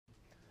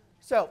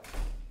So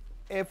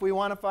if we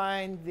want to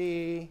find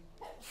the,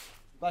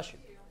 bless you.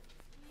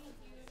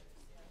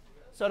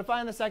 So to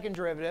find the second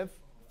derivative,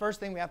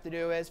 first thing we have to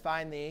do is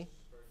find the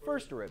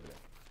first derivative.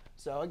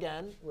 So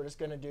again, we're just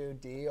going to do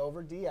d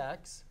over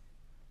dx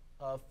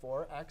of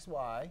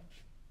 4xy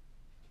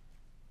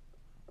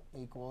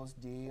equals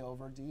d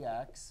over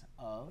dx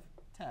of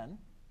 10.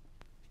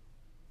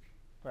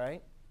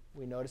 Right?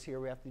 We notice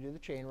here we have to do the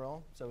chain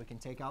rule, so we can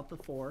take out the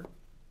 4.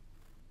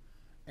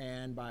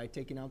 And by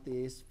taking out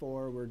these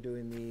 4, we're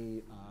doing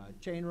the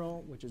chain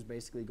rule, which is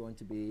basically going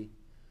to be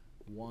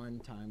 1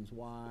 times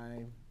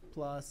y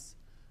plus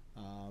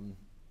 1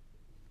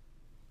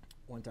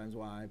 times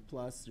y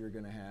plus you're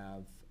going to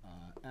have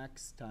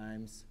x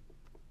times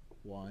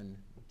 1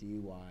 dy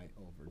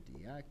over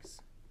dx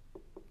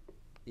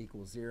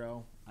equals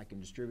 0. I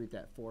can distribute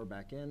that 4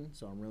 back in,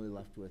 so I'm really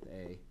left with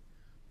a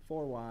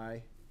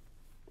 4y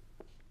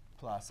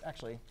plus,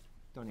 actually,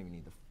 don't even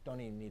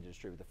need to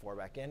distribute the 4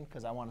 back in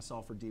because I want to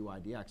solve for dy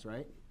dx,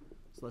 right?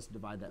 So let's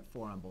divide that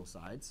 4 on both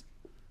sides.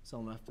 So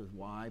I'm left with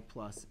y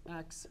plus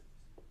x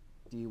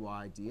dy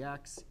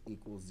dx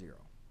equals 0.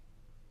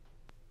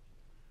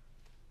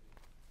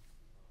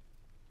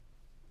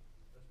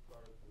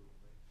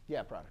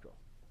 Yeah, product rule.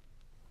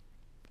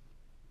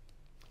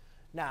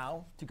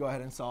 Now, to go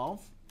ahead and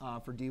solve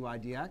for dy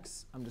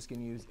dx, I'm just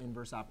going to use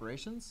inverse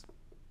operations.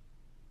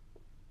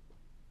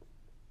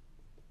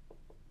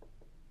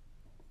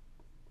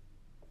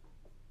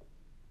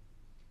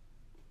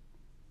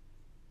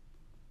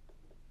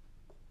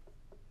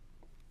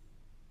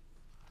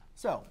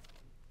 So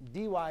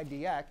dy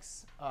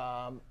dx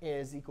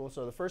is equal,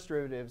 so the first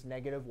derivative is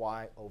negative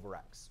y over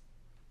x.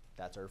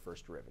 That's our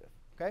first derivative.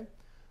 Okay?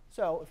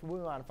 So if we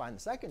want to find the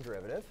second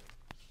derivative,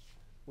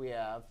 we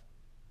have,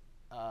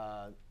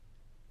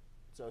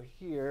 so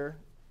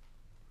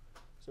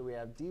we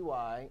have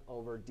dy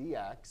over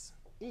dx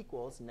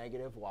equals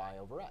negative y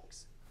over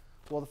x.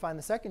 Well, to find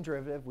the second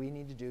derivative, we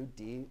need to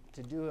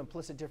do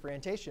implicit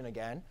differentiation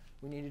again,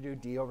 we need to do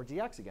d over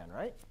dx again,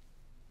 right?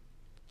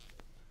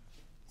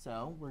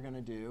 So we're going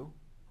to do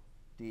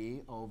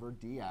d over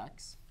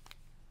dx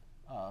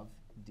of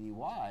dy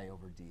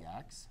over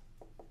dx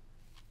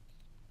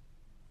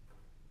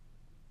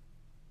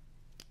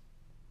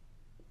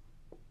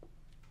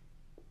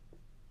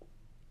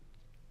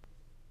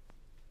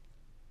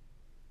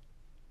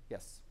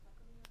Yes?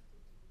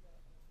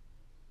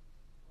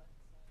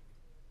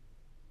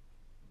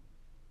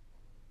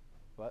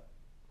 What?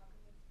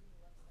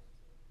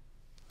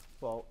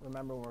 Well,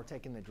 remember when we're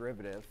taking the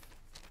derivative,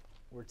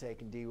 we're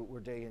taking dy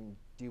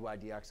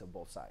dx of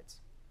both sides.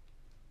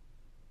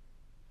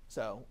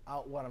 So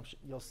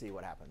you'll see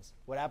what happens.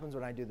 What happens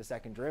when I do the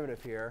second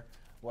derivative here,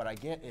 what I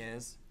get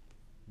is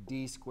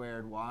d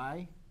squared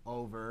y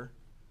over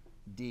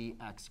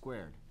dx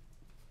squared,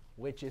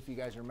 which, if you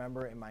guys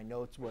remember in my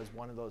notes, was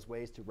one of those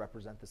ways to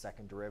represent the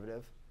second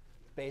derivative.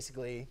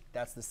 Basically,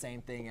 that's the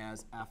same thing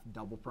as f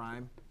double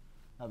prime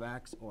of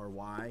x or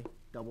y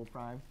double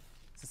prime.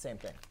 It's the same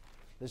thing.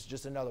 This is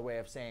just another way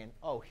of saying,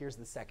 oh, here's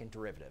the second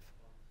derivative.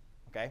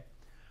 Okay?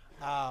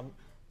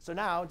 So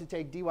now, to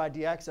take dy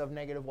dx of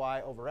negative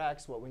y over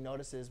x, what we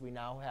notice is we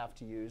now have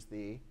to use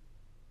the,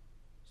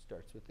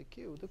 starts with the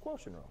q, the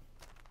quotient rule.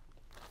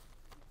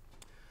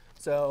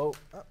 So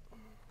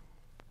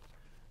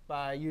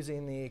by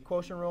using the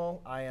quotient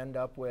rule, I end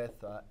up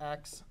with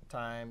x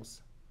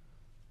times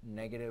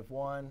negative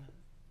 1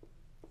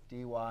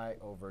 dy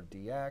over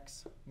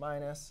dx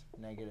minus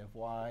negative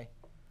y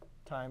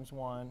times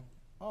 1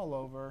 all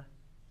over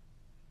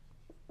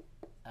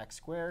x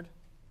squared,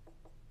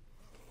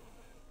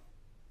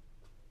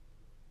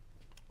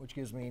 which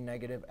gives me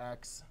negative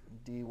x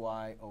dy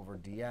over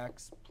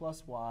dx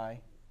plus y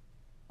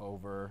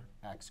over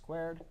x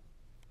squared.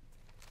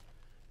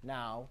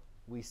 Now,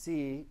 we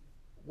see,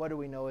 what do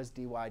we know as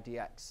dy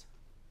dx?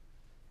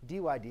 Dy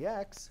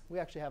dx, we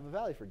actually have a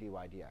value for dy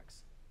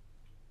dx.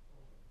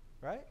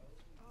 Right?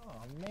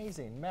 Oh,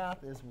 amazing.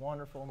 Math is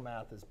wonderful.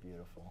 Math is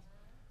beautiful.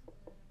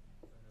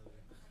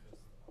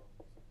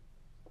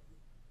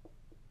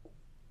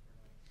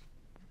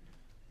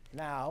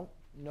 Now,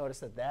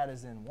 notice that that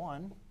is in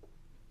 1.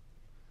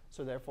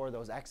 So therefore,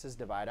 those x's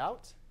divide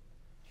out.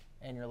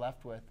 And you're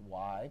left with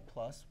y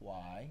plus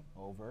y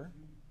over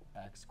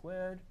x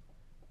squared.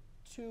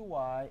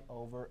 2y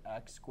over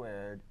x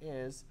squared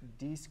is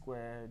d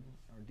squared,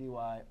 or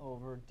dy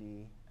over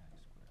dx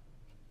squared.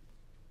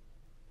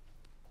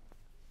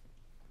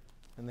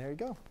 And there you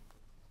go.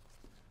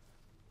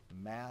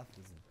 Math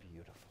is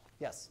beautiful.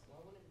 Yes? Why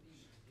wouldn't it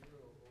be 0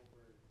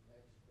 over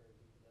x squared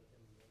because that's a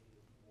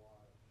negative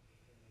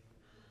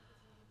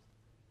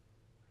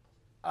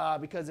y?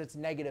 Because it's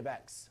negative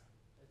x.